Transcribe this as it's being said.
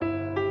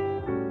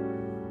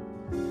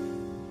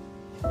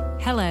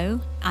Hello,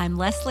 I'm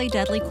Leslie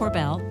Dudley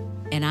Corbell.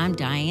 And I'm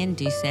Diane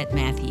Doucette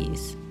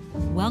Matthews.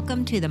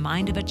 Welcome to The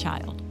Mind of a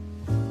Child.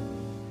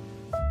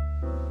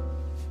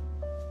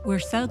 We're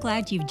so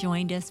glad you've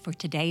joined us for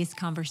today's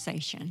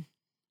conversation.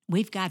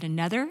 We've got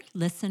another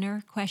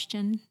listener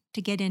question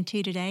to get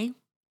into today.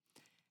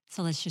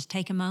 So let's just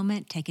take a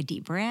moment, take a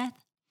deep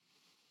breath,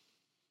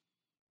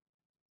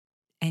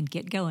 and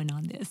get going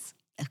on this.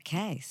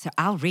 Okay, so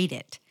I'll read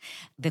it.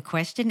 The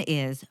question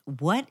is,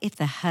 what if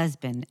the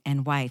husband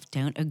and wife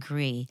don't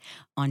agree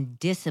on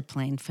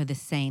discipline for the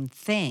same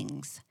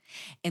things?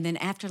 And then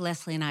after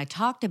Leslie and I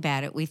talked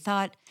about it, we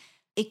thought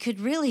it could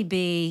really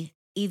be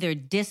either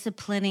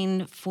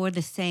disciplining for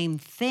the same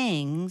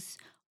things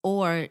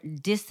or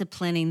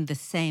disciplining the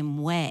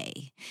same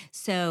way.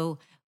 So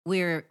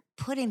we're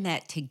putting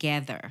that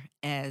together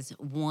as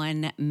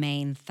one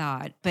main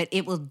thought, but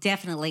it will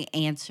definitely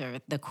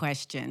answer the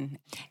question.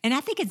 And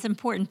I think it's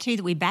important, too,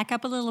 that we back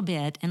up a little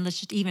bit and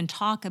let's just even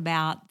talk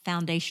about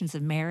foundations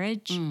of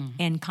marriage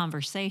and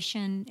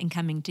conversation and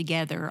coming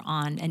together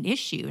on an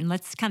issue. And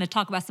let's kind of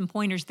talk about some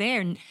pointers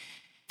there. And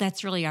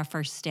that's really our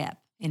first step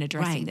in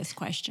addressing this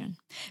question.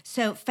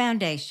 So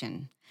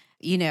foundation.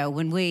 You know,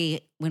 when we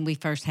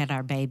first had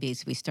our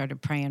babies, we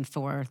started praying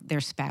for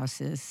their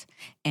spouses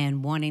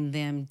and wanting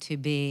them to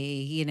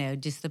be, you know,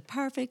 just the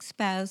perfect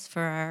spouse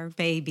for our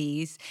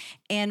babies.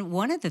 And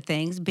one of the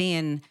things,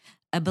 being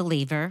a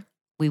believer,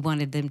 we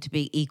wanted them to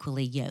be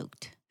equally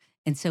yoked.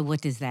 And so what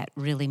does that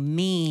really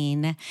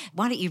mean?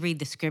 Why don't you read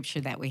the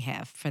scripture that we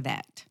have for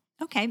that?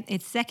 Okay,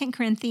 it's 2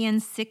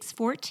 Corinthians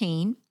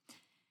 6:14.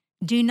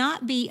 Do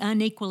not be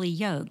unequally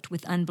yoked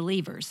with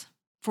unbelievers.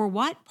 For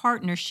what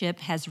partnership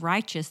has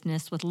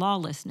righteousness with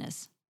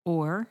lawlessness?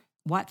 Or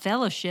what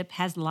fellowship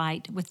has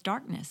light with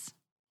darkness?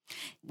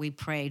 We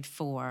prayed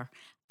for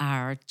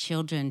our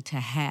children to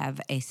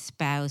have a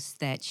spouse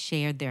that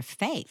shared their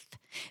faith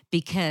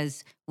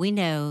because we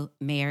know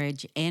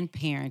marriage and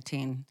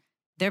parenting,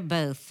 they're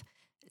both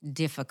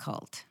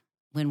difficult.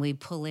 When we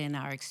pull in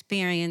our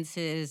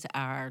experiences,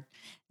 our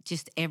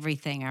just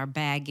everything, our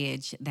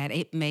baggage, that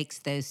it makes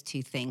those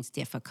two things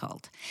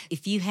difficult.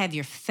 If you have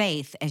your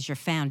faith as your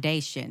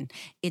foundation,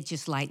 it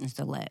just lightens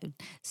the load.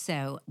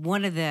 So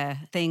one of the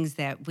things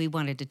that we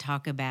wanted to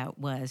talk about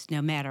was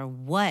no matter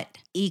what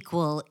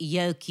equal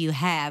yoke you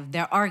have,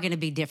 there are going to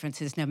be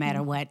differences no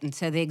matter what. And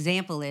so the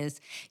example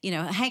is, you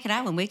know, Hank and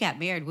I, when we got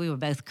married, we were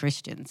both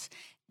Christians.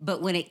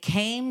 But when it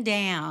came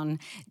down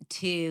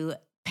to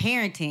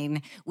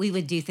parenting, we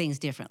would do things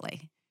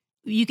differently.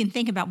 You can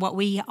think about what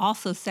we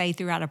also say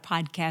throughout our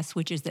podcast,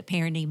 which is that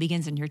parenting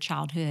begins in your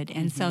childhood.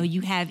 And so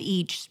you have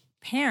each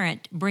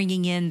parent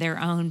bringing in their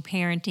own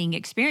parenting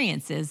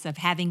experiences of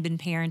having been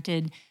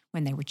parented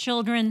when they were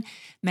children,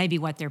 maybe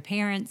what their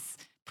parents'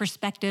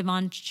 perspective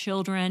on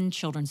children,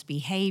 children's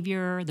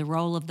behavior, the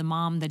role of the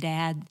mom, the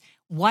dad,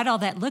 what all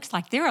that looks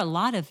like. There are a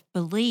lot of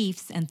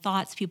beliefs and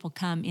thoughts people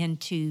come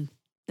into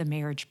the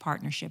marriage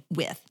partnership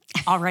with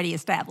already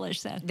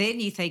established. So then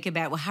you think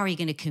about, well, how are you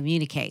going to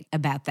communicate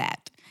about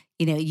that?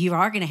 You know, you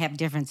are going to have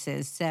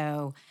differences.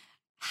 So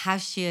how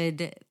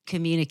should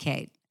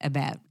communicate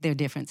about their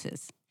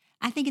differences?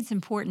 I think it's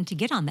important to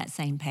get on that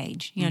same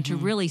page, you know, to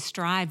really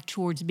strive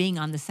towards being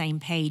on the same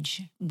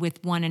page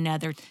with one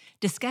another.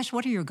 Discuss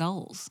what are your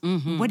goals?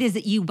 What is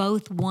it you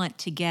both want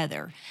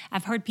together?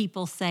 I've heard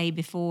people say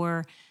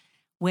before,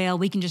 well,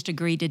 we can just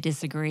agree to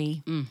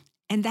disagree.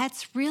 And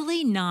that's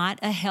really not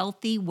a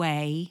healthy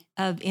way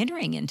of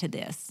entering into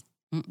this.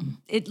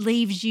 It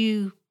leaves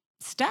you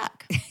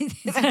stuck.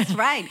 That's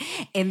right.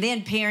 And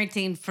then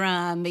parenting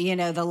from, you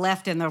know, the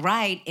left and the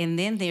right, and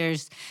then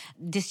there's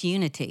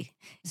disunity.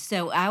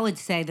 So I would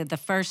say that the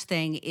first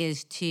thing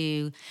is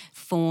to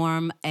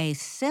form a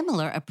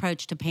similar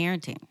approach to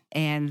parenting.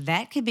 And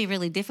that could be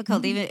really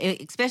difficult, even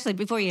especially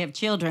before you have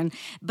children.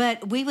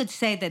 But we would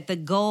say that the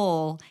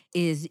goal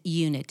is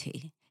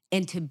unity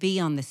and to be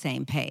on the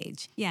same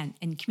page. Yeah,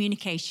 and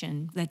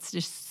communication. Let's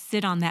just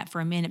sit on that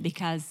for a minute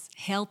because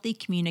healthy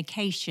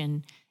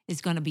communication is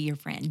going to be your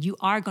friend. You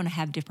are going to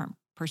have different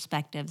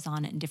perspectives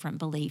on it and different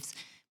beliefs.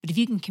 But if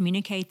you can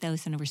communicate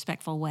those in a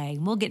respectful way,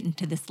 and we'll get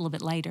into this a little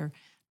bit later,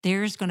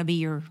 there's going to be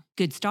your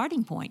good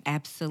starting point.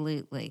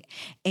 Absolutely.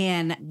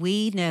 And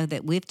we know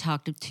that we've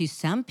talked to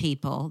some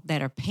people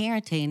that are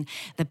parenting.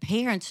 The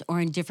parents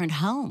are in different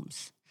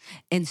homes.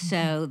 And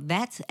so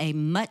that's a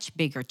much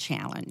bigger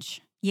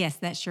challenge. Yes,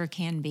 that sure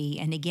can be.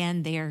 And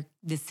again,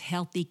 this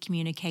healthy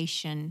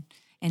communication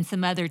and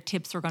some other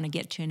tips we're going to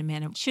get to in a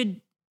minute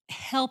should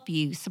help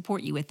you,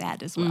 support you with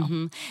that as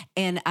well.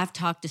 And I've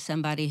talked to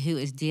somebody who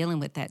is dealing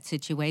with that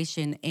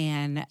situation,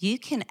 and you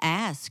can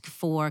ask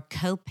for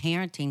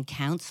co-parenting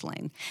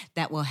counseling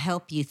that will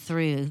help you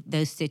through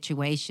those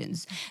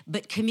situations.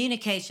 But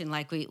communication,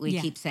 like we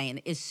keep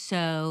saying, is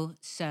so,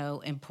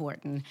 so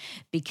important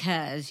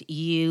because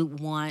you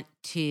want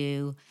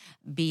to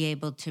be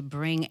able to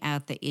bring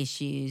out the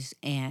issues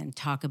and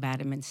talk about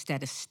them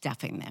instead of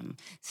stuffing them.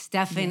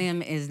 Stuffing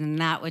them is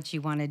not what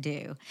you want to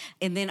do.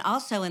 And then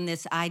also in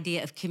this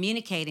idea of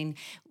communicating,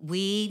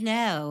 we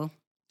know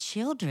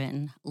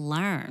children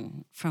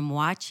learn from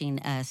watching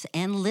us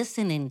and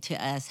listening to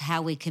us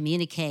how we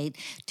communicate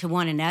to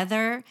one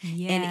another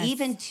and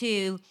even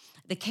to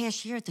the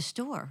cashier at the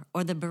store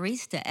or the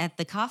barista at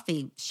the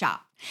coffee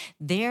shop.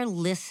 They're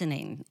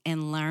listening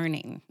and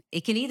learning.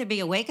 It can either be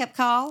a wake-up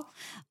call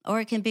or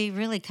it can be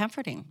really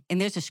comforting.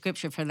 And there's a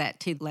scripture for that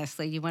too,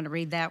 Leslie. You want to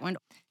read that one?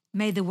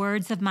 May the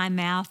words of my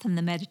mouth and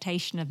the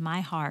meditation of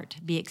my heart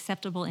be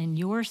acceptable in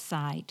your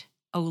sight,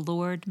 O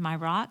Lord, my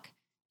rock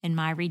and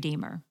my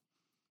redeemer.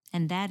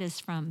 And that is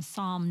from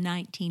Psalm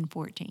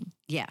 19:14.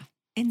 Yeah.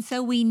 And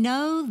so we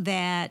know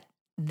that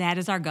that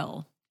is our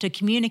goal, to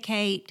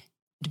communicate,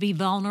 to be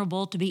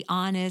vulnerable, to be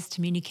honest,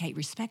 communicate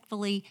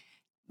respectfully.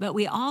 But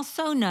we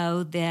also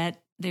know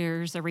that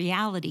there's a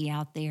reality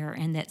out there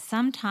and that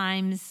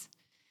sometimes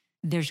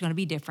there's going to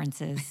be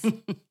differences.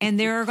 And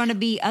there are going to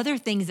be other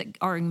things that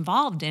are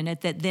involved in it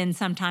that then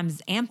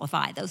sometimes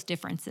amplify those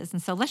differences. And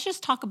so let's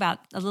just talk about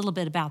a little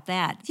bit about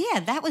that.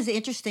 Yeah, that was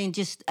interesting,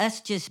 just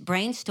us just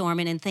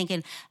brainstorming and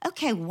thinking,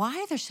 okay, why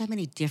are there so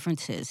many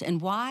differences?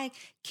 And why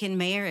can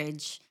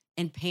marriage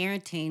and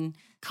parenting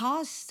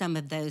cause some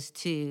of those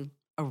to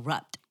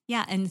erupt?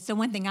 Yeah, and so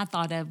one thing I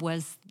thought of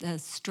was the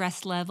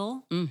stress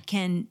level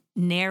can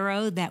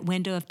narrow that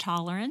window of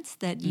tolerance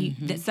that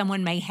that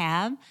someone may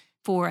have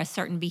for a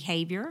certain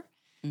behavior.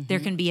 There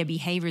can be a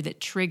behavior that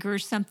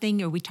triggers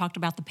something, or we talked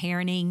about the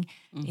parenting,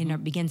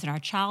 begins in our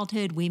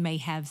childhood. We may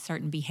have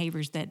certain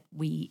behaviors that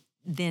we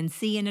then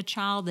see in a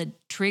child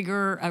that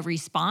trigger a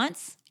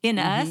response in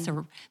us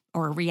or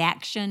a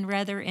reaction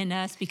rather in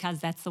us because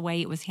that's the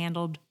way it was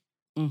handled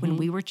when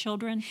we were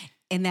children.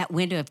 And that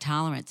window of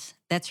tolerance,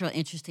 that's real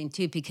interesting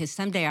too, because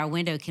someday our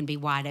window can be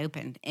wide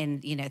open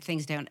and,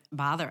 things don't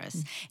bother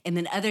us. And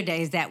then other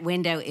days that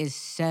window is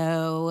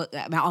so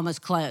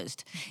almost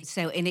closed.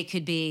 So, and it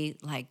could be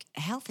like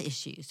health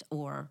issues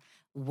or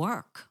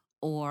work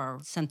or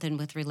something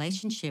with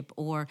relationship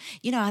or,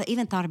 I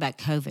even thought about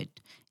COVID.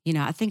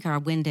 I think our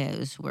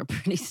windows were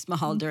pretty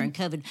small during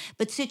COVID,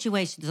 but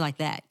situations like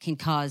that can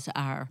cause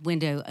our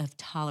window of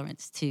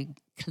tolerance to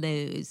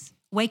close.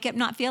 Wake up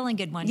not feeling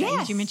good one day,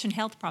 as you mentioned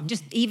health problem.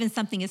 Just even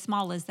something as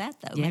small as that,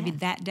 though. Yeah. Maybe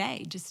that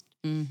day, just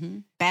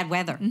bad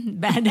weather.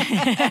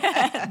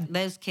 bad.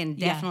 Those can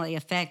definitely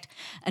affect.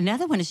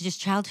 Another one is just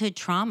childhood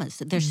traumas.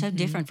 They're so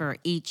different for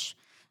each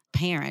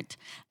parent.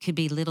 Could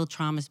be little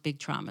traumas, big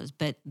traumas,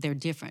 but they're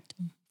different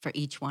for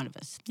each one of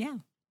us. Yeah.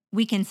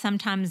 We can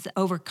sometimes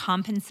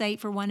overcompensate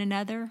for one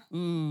another.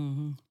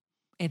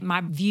 If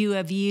my view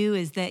of you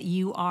is that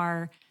you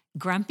are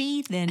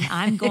grumpy, then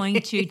I'm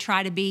going to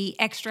try to be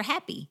extra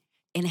happy.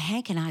 And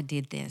Hank and I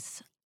did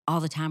this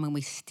all the time, and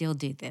we still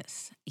do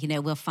this.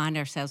 We'll find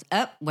ourselves,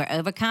 we're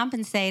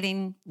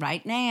overcompensating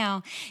right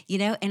now,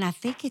 and I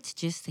think it's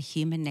just the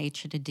human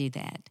nature to do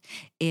that.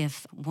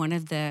 If one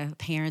of the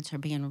parents are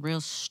being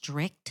real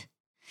strict,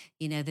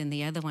 then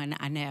the other one,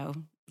 I know,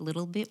 a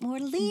little bit more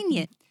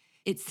lenient.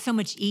 It's so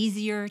much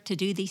easier to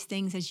do these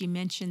things, as you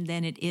mentioned,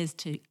 than it is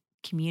to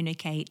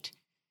communicate,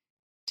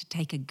 to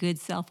take a good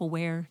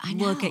self-aware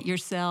look at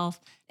yourself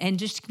and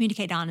just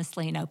communicate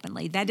honestly and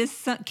openly. That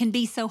can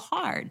be so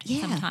hard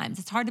sometimes.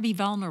 It's hard to be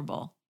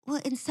vulnerable.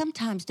 Well, and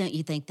sometimes don't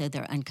you think, though,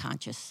 they're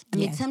unconscious? I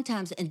mean,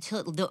 sometimes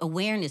until the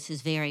awareness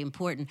is very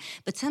important,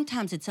 but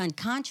sometimes it's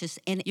unconscious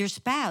and your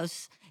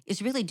spouse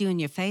is really doing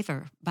you a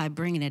favor by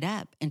bringing it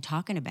up and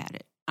talking about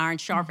it. Iron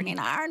sharpening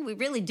iron. We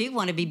really do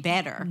want to be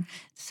better.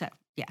 So.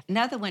 Yeah.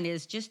 Another one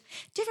is just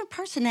different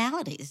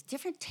personalities,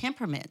 different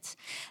temperaments.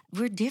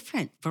 We're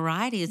different.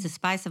 Variety is the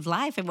spice of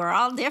life, and we're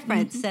all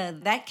different. So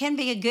that can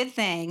be a good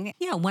thing.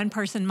 Yeah, one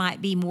person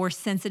might be more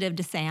sensitive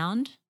to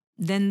sound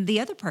than the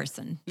other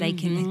person. They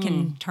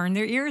can turn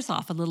their ears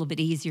off a little bit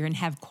easier and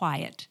have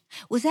quiet.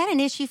 Was that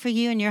an issue for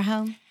you in your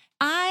home?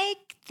 I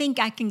think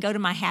I can go to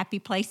my happy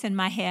place in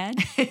my head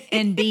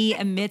and be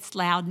amidst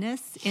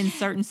loudness in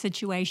certain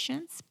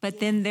situations. But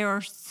then there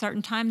are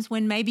certain times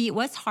when maybe it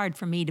was hard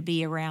for me to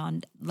be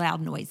around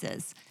loud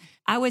noises.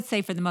 I would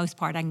say for the most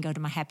part, I can go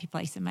to my happy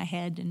place in my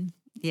head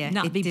and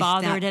not be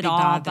bothered at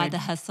all by the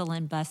hustle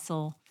and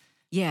bustle.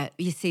 Yeah,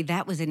 you see,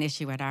 that was an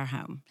issue at our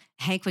home.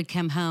 Hank would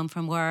come home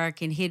from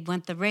work and he'd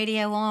want the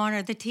radio on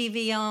or the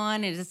TV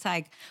on. And it's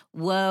like,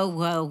 whoa,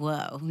 whoa,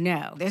 whoa.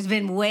 No, there's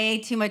been way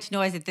too much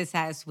noise at this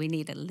house. We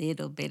need a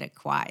little bit of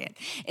quiet.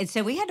 And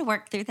so we had to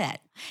work through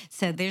that.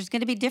 So there's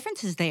going to be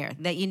differences there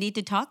that you need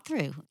to talk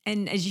through.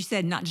 And as you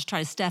said, not just try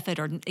to stuff it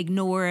or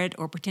ignore it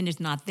or pretend it's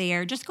not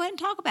there. Just go ahead and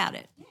talk about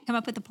it. Come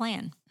up with a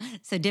plan.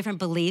 So different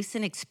beliefs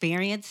and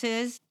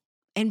experiences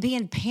and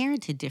being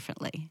parented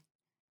differently.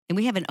 And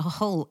we have a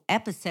whole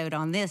episode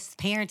on this,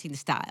 parenting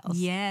styles.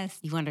 Yes.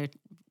 You want to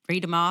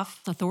read them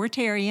off?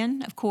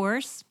 Authoritarian, of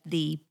course.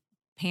 The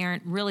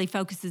parent really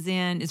focuses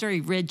in, is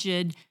very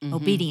rigid,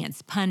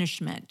 obedience,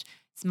 punishment.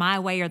 It's my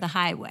way or the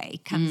highway.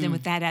 Comes in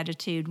with that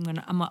attitude. I'm going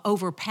to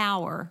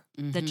overpower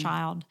the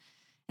child.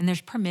 And there's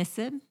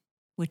permissive,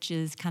 which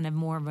is kind of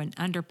more of an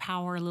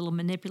underpower, a little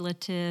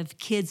manipulative.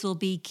 Kids will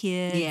be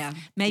kids. Yeah.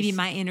 Maybe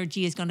my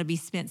energy is going to be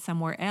spent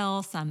somewhere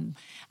else.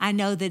 I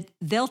know that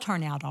they'll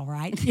turn out all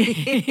right.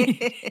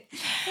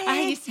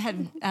 I used to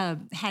have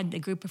had a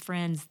group of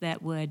friends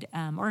that would,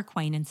 or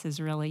acquaintances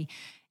really,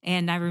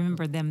 and I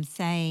remember them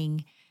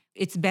saying,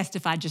 "It's best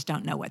if I just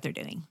don't know what they're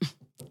doing."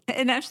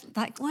 And I was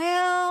like,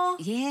 well,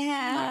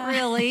 Yeah. not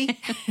really.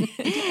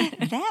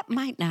 That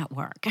might not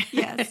work.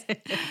 Yes.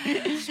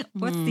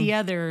 What's the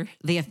other?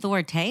 The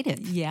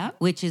authoritative, Yeah.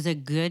 which is a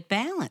good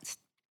balance.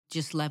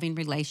 Just loving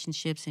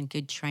relationships and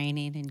good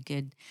training and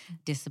good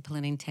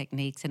disciplining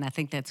techniques. And I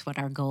think that's what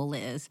our goal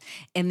is.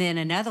 And then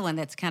another one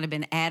that's kind of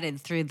been added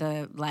through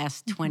the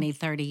last 20,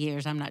 30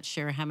 years, I'm not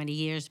sure how many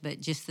years,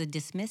 but just the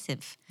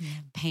dismissive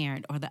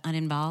parent or the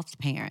uninvolved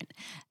parent.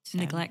 So,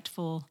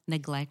 Neglectful.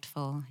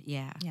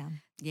 Yeah. Yeah.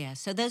 Yeah.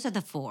 So those are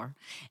the four.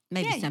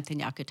 Maybe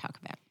something y'all could talk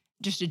about.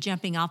 Just a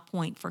jumping off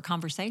point for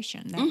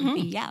conversation. That would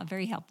be,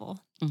 very helpful.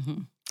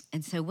 Mm-hmm.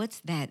 And so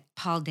what's that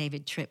Paul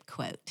David Tripp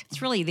quote?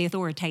 It's really the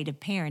authoritative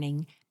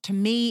parenting. To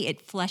me,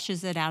 it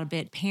fleshes it out a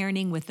bit,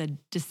 parenting with a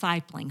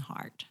discipling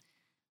heart.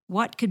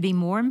 What could be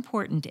more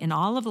important in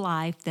all of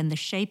life than the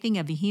shaping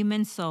of a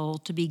human soul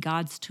to be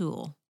God's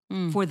tool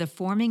for the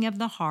forming of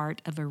the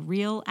heart of a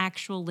real,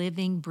 actual,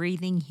 living,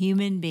 breathing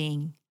human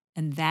being?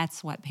 And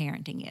that's what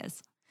parenting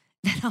is.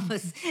 That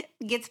almost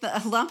gets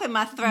a lump in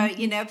my throat,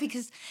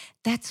 because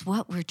that's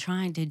what we're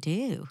trying to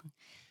do.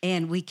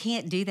 And we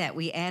can't do that.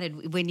 We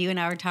added, when you and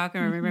I were talking,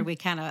 I remember we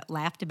kind of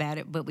laughed about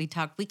it, but we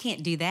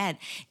can't do that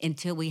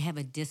until we have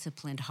a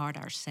disciplined heart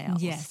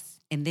ourselves. Yes.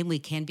 And then we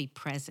can be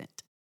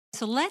present.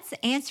 So let's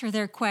answer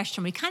their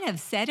question. We kind of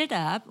set it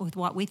up with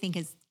what we think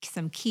is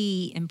some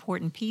key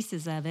important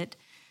pieces of it.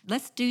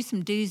 Let's do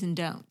some do's and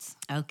don'ts.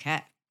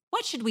 Okay.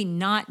 What should we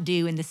not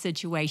do in the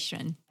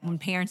situation when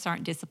parents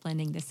aren't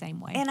disciplining the same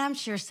way? And I'm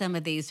sure some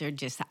of these are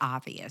just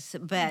obvious,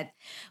 but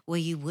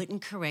you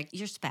wouldn't correct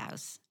your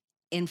spouse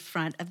in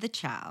front of the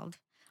child,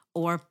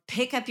 or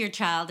pick up your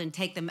child and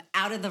take them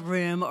out of the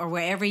room or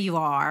wherever you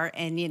are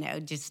and,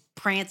 just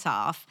prance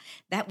off.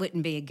 That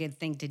wouldn't be a good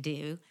thing to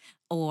do.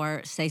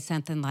 Or say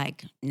something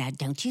like, now,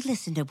 don't you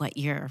listen to what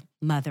your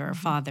mother or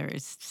father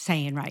is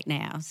saying right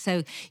now.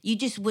 So you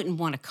just wouldn't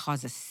want to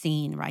cause a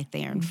scene right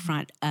there in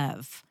front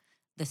of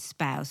the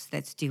spouse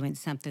that's doing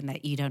something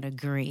that you don't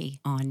agree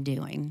on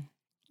doing.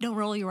 Don't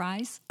roll your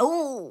eyes.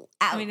 Oh,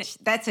 ouch.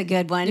 That's a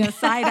good one.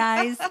 Side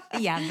eyes.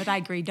 Yeah, but I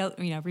agree. Don't,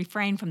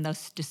 refrain from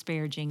those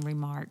disparaging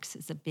remarks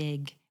is a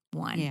big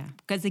one. Yeah.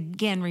 Because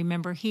again,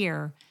 remember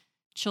here,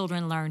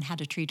 children learn how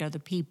to treat other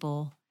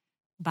people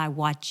by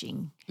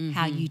watching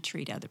how you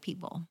treat other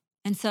people.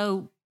 And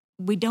so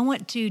we don't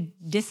want to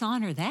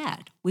dishonor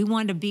that. We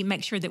want to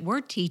make sure that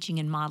we're teaching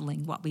and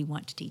modeling what we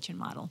want to teach and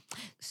model.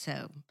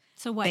 So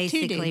what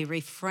basically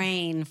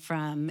refrain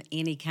from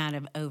any kind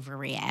of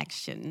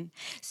overreaction.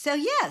 So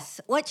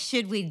yes, what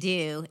should we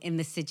do in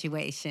this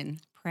situation?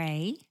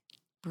 Pray,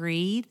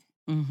 breathe,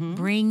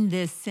 bring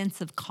this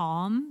sense of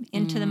calm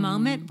into the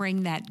moment,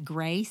 bring that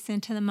grace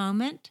into the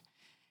moment.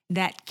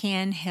 That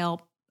can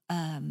help.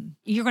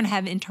 You're going to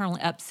have internal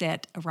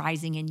upset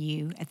arising in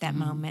you at that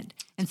moment.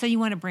 And so you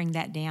want to bring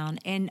that down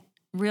and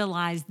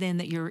realize then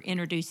that you're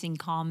introducing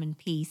calm and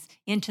peace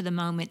into the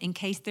moment in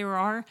case there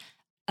are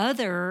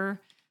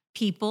other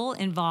people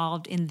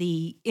involved in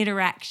the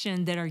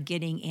interaction that are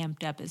getting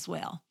amped up as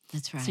well.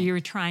 That's right. So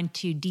you're trying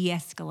to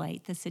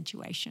de-escalate the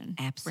situation.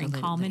 Absolutely.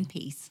 Bring calm and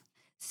peace.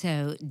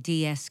 So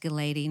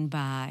de-escalating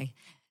by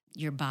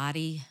your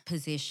body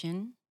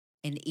position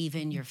and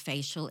even your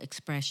facial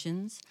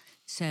expressions.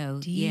 So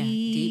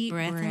deep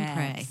breath and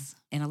pray.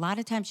 And a lot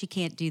of times you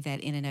can't do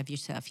that in and of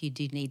yourself. You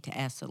do need to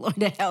ask the Lord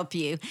to help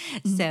you.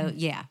 So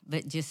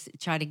but just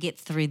try to get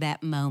through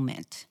that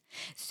moment.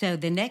 So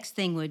the next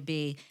thing would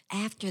be,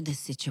 after the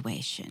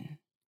situation,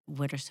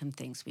 what are some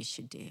things we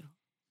should do?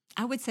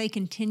 I would say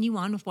continue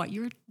on with what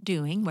you're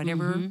doing,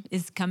 whatever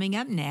is coming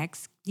up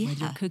next. When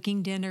you're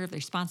cooking dinner, the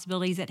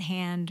responsibilities at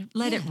hand,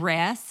 let it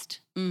rest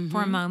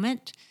for a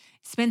moment.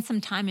 Spend some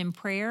time in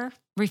prayer,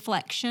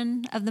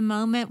 reflection of the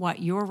moment,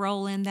 what your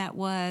role in that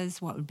was,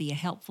 what would be a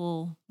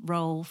helpful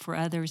role for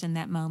others in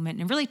that moment,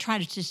 and really try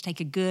to just take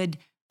a good,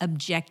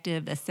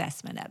 objective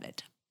assessment of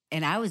it.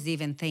 And I was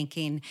even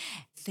thinking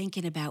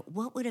about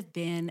what would have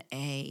been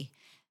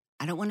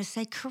I don't want to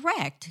say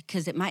correct,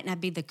 because it might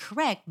not be the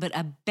correct, but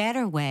a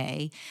better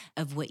way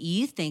of what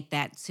you think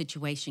that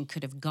situation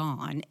could have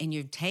gone, and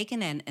you've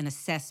taken an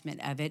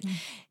assessment of it.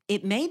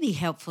 It may be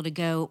helpful to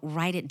go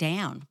write it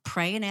down,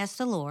 pray and ask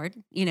the Lord.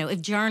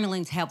 If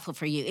journaling's helpful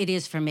for you, it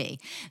is for me,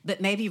 but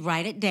maybe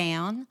write it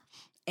down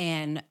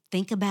and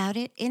think about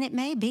it. And it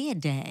may be a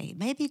day,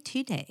 maybe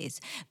 2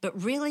 days,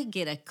 but really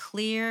get a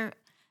clear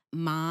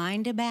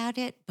mind about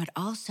it, but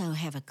also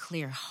have a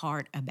clear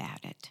heart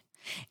about it.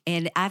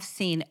 And I've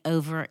seen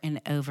over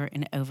and over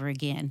and over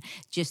again,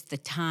 just the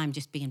time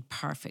just being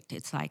perfect.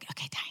 It's like,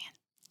 okay, Diane,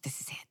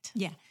 this is it.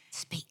 Yeah.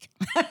 Speak.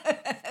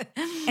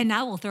 And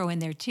I will throw in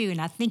there too, and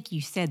I think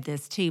you said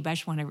this too, but I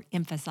just want to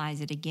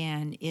emphasize it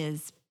again,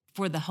 is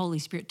for the Holy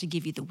Spirit to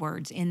give you the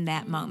words in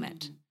that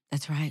moment.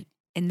 That's right.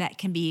 And that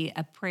can be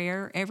a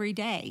prayer every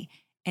day.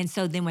 And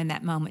so then when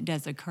that moment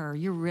does occur,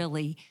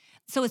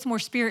 so it's more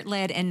spirit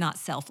led and not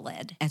self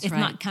led. That's it's right.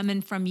 not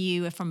coming from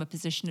you from a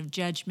position of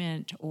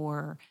judgment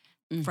or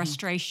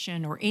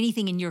frustration or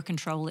anything in your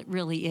control. It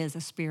really is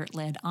a spirit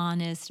led,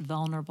 honest,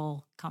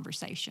 vulnerable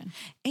conversation.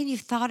 And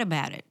you've thought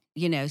about it,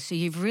 so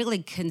you've really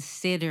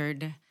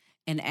considered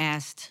and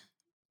asked,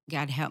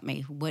 God help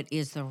me, what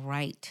is the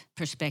right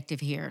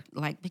perspective here?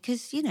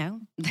 Because, there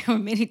were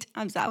many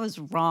times I was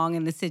wrong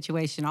in the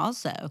situation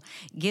also.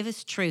 Give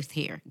us truth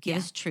here. Give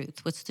us truth.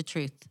 What's the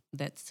truth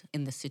that's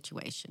in the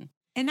situation?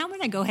 And I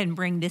want to go ahead and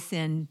bring this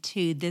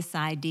into this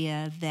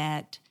idea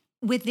that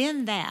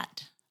within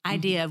that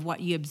idea of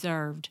what you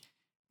observed,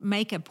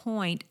 make a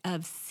point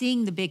of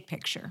seeing the big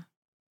picture.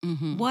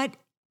 What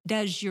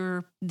does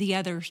the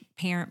other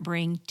parent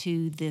bring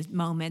to the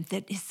moment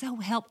that is so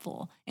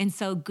helpful and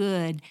so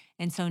good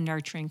and so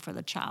nurturing for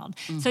the child?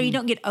 So you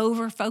don't get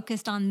over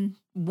focused on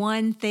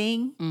one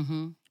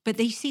thing, but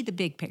they see the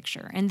big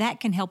picture, and that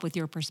can help with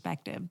your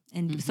perspective,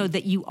 and so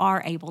that you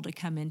are able to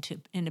come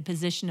in a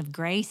position of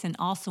grace and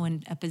also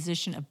in a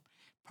position of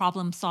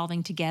problem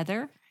solving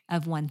together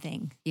of one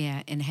thing.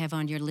 Yeah, and have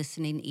on your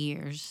listening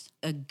ears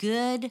a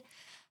good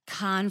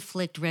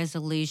conflict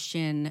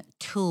resolution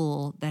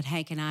tool that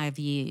Hank and I have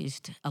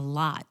used a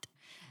lot,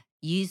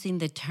 using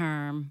the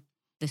term,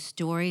 the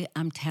story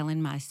I'm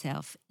telling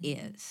myself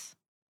is.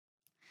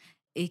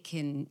 It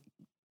can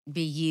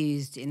be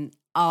used in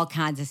all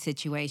kinds of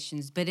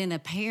situations, but in a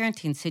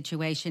parenting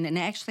situation, and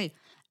actually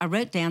I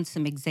wrote down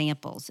some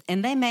examples,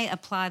 and they may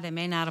apply, they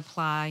may not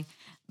apply,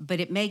 but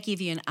it may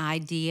give you an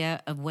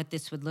idea of what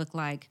this would look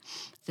like.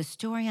 The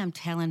story I'm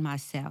telling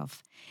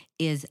myself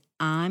is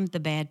I'm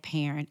the bad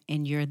parent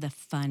and you're the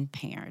fun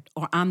parent,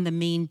 or I'm the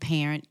mean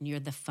parent and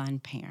you're the fun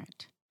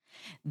parent.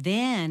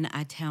 Then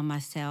I tell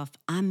myself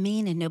I'm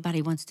mean and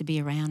nobody wants to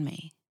be around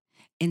me.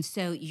 And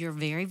so you're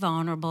very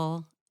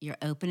vulnerable, you're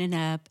opening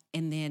up,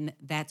 and then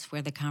that's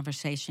where the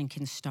conversation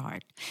can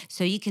start.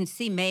 So you can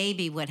see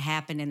maybe what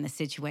happened in the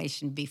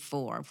situation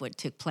before, what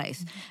took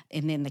place,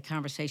 and then the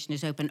conversation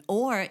is open.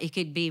 Or it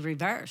could be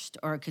reversed,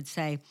 or it could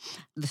say,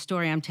 the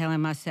story I'm telling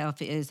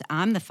myself is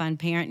I'm the fun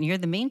parent and you're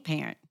the mean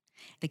parent.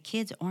 The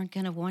kids aren't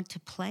going to want to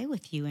play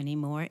with you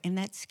anymore, and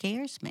that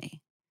scares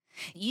me.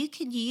 You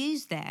can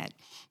use that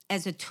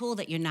as a tool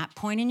that you're not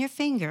pointing your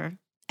finger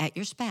at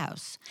your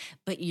spouse,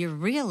 but you're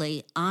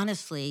really,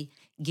 honestly,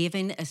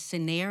 giving a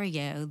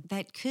scenario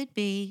that could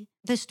be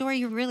the story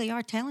you really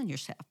are telling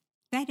yourself.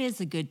 That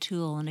is a good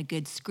tool and a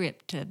good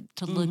script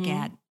to look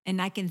at.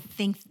 And I can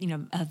think,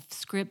 of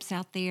scripts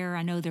out there.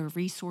 I know there are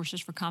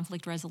resources for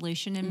conflict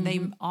resolution, and they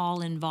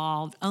all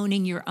involve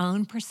owning your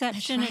own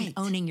perception and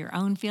owning your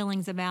own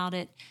feelings about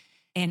it,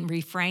 and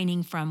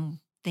refraining from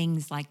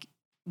things like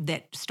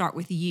that start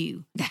with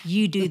you.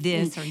 You do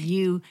this, or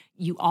you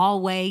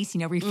always,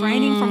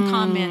 refraining from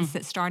comments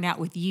that start out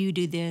with you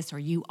do this or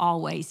you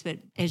always. But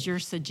as you're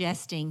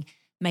suggesting,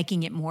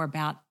 making it more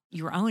about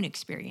your own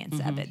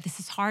experience of it. This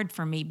is hard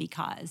for me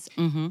because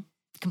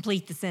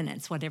complete the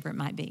sentence, whatever it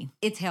might be.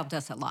 It's helped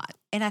us a lot.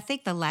 And I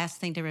think the last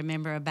thing to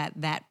remember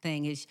about that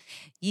thing is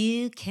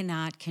you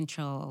cannot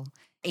control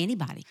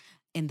anybody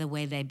in the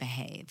way they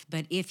behave.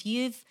 But if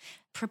you've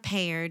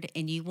prepared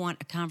and you want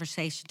a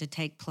conversation to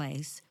take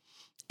place,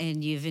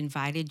 and you've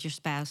invited your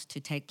spouse to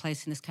take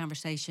place in this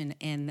conversation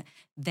and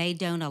they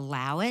don't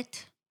allow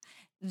it,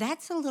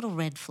 that's a little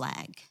red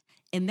flag.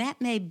 And that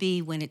may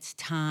be when it's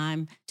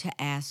time to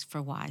ask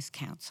for wise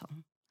counsel.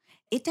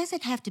 It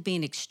doesn't have to be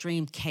an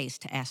extreme case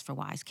to ask for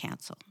wise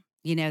counsel.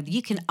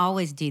 You can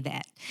always do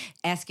that.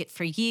 Ask it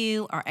for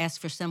you or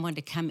ask for someone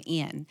to come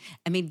in.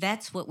 I mean,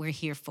 that's what we're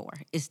here for,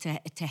 is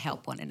to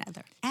help one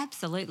another.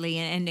 Absolutely.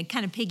 And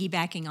kind of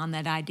piggybacking on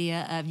that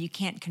idea of you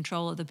can't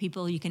control other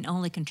people, you can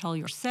only control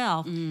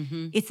yourself.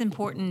 It's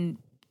important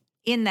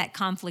in that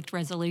conflict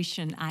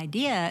resolution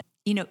idea,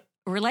 a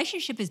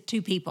relationship is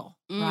two people,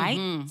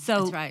 right? So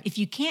That's right. If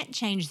you can't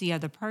change the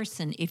other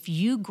person, if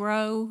you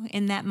grow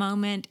in that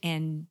moment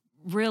and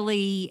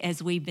really,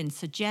 as we've been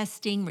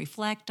suggesting,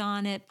 reflect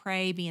on it,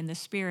 pray, be in the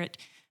spirit,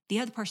 the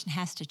other person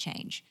has to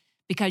change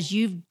because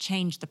you've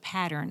changed the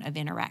pattern of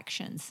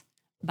interactions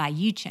by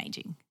you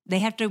changing. They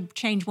have to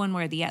change one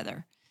way or the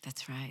other.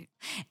 That's right.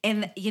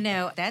 And,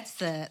 that's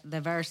the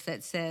verse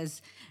that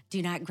says,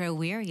 do not grow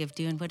weary of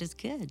doing what is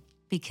good,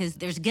 because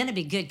there's going to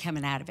be good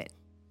coming out of it.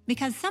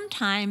 Because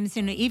sometimes,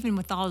 even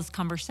with all this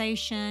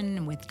conversation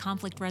and with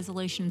conflict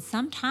resolution,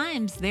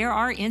 sometimes there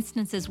are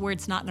instances where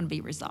it's not going to be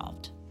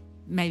resolved.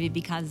 Maybe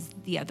because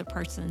the other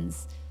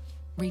person's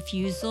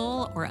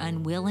refusal or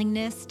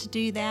unwillingness to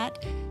do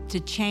that,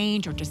 to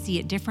change or to see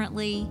it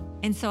differently.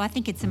 And so I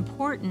think it's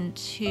important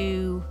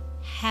to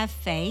have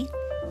faith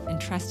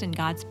and trust in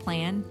God's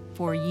plan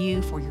for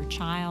you, for your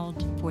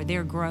child, for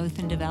their growth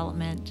and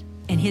development,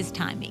 and His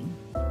timing.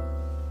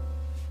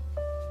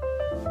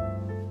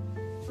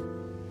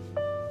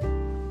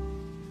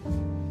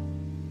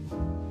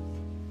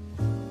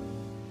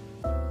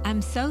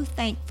 I'm so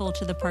thankful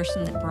to the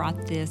person that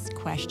brought this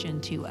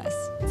question to us.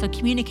 So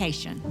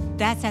communication,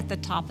 that's at the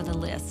top of the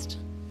list.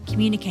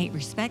 Communicate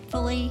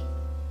respectfully.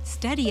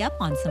 Study up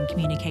on some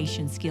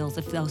communication skills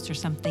if those are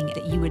something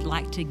that you would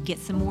like to get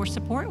some more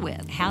support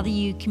with. How do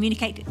you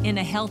communicate in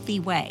a healthy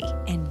way?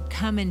 And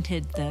come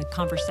into the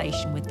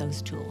conversation with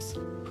those tools.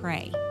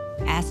 Pray.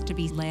 Ask to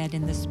be led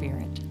in the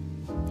Spirit.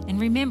 And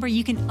remember,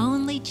 you can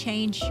only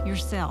change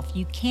yourself.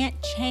 You can't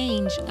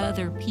change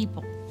other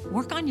people.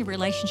 Work on your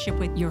relationship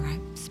with your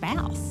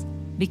spouse,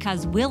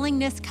 because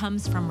willingness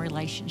comes from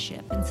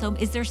relationship. And so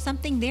is there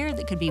something there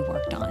that could be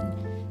worked on?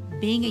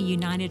 Being a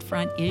united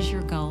front is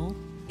your goal.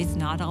 It's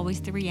not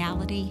always the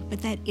reality,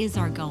 but that is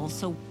our goal.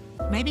 So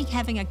maybe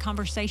having a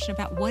conversation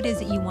about what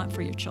is it you want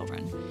for your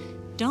children.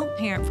 Don't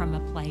parent from a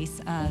place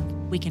of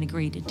we can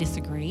agree to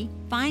disagree.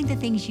 Find the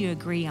things you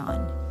agree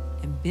on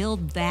and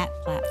build that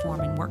platform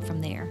and work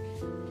from there.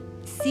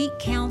 Seek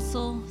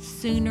counsel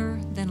sooner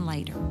than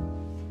later.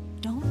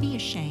 Don't be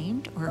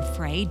ashamed or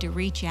afraid to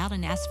reach out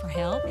and ask for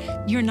help.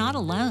 You're not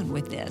alone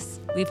with this.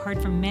 We've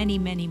heard from many,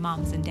 many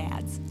moms and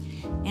dads.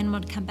 And I'm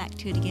going to come back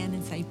to it again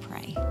and say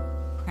pray.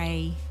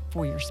 Pray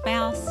for your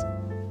spouse,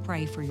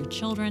 pray for your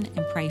children,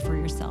 and pray for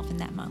yourself in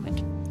that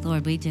moment.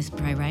 Lord, we just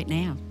pray right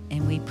now,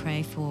 and we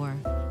pray for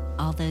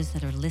all those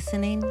that are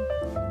listening,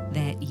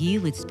 that you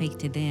would speak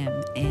to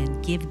them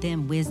and give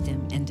them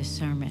wisdom and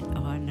discernment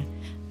on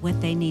what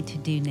they need to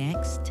do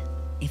next,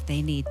 if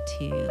they need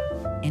to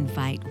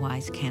invite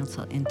wise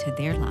counsel into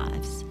their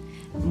lives.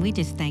 And we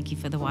just thank you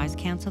for the wise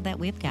counsel that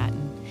we've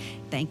gotten.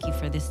 Thank you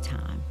for this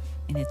time.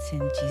 And it's in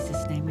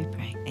Jesus' name we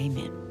pray.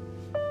 Amen.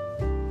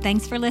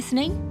 Thanks for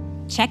listening.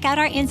 Check out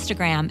our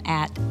Instagram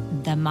at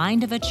The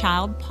Mind of a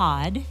Child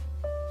Pod,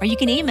 or you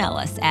can email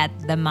us at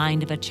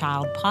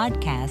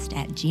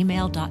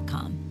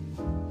themindofachildpodcast@gmail.com.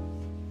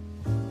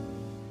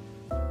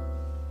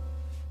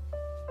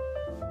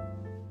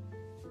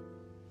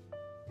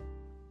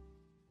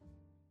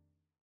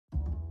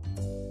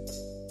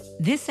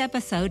 This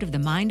episode of The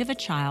Mind of a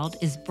Child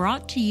is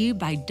brought to you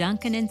by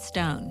Duncan &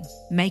 Stone,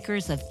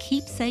 makers of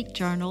keepsake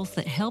journals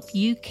that help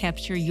you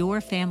capture your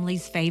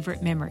family's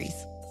favorite memories.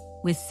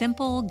 With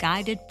simple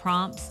guided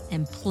prompts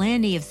and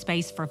plenty of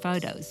space for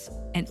photos.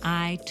 And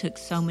I took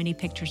so many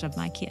pictures of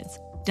my kids.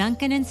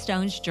 Duncan &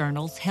 Stone's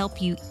journals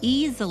help you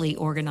easily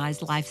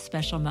organize life's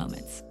special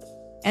moments.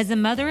 As a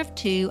mother of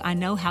two, I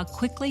know how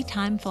quickly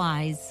time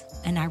flies,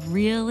 and I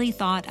really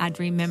thought I'd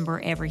remember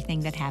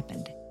everything that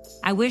happened.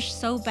 I wish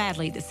so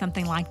badly that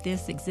something like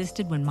this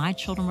existed when my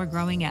children were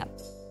growing up.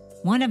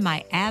 One of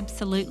my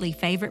absolutely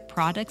favorite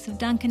products of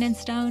Duncan &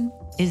 Stone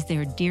is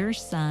their Dear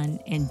Son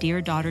and Dear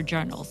Daughter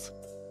journals.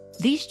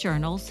 These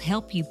journals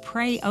help you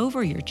pray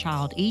over your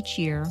child each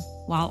year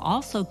while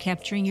also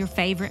capturing your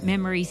favorite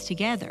memories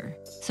together,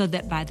 so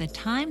that by the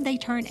time they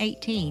turn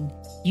 18,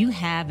 you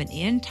have an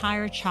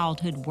entire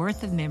childhood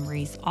worth of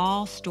memories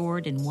all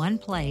stored in one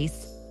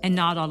place and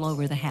not all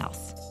over the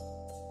house.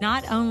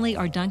 Not only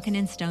are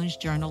Duncan & Stone's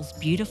journals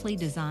beautifully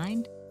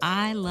designed,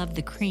 I love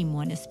the cream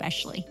one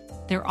especially.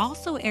 They're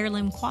also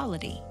heirloom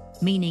quality,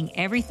 meaning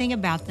everything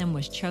about them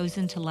was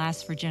chosen to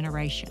last for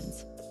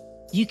generations.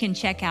 You can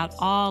check out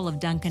all of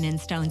Duncan &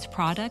 Stone's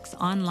products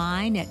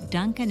online at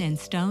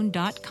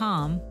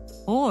duncanandstone.com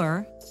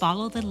or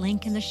follow the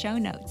link in the show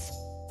notes.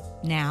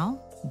 Now,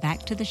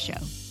 back to the show.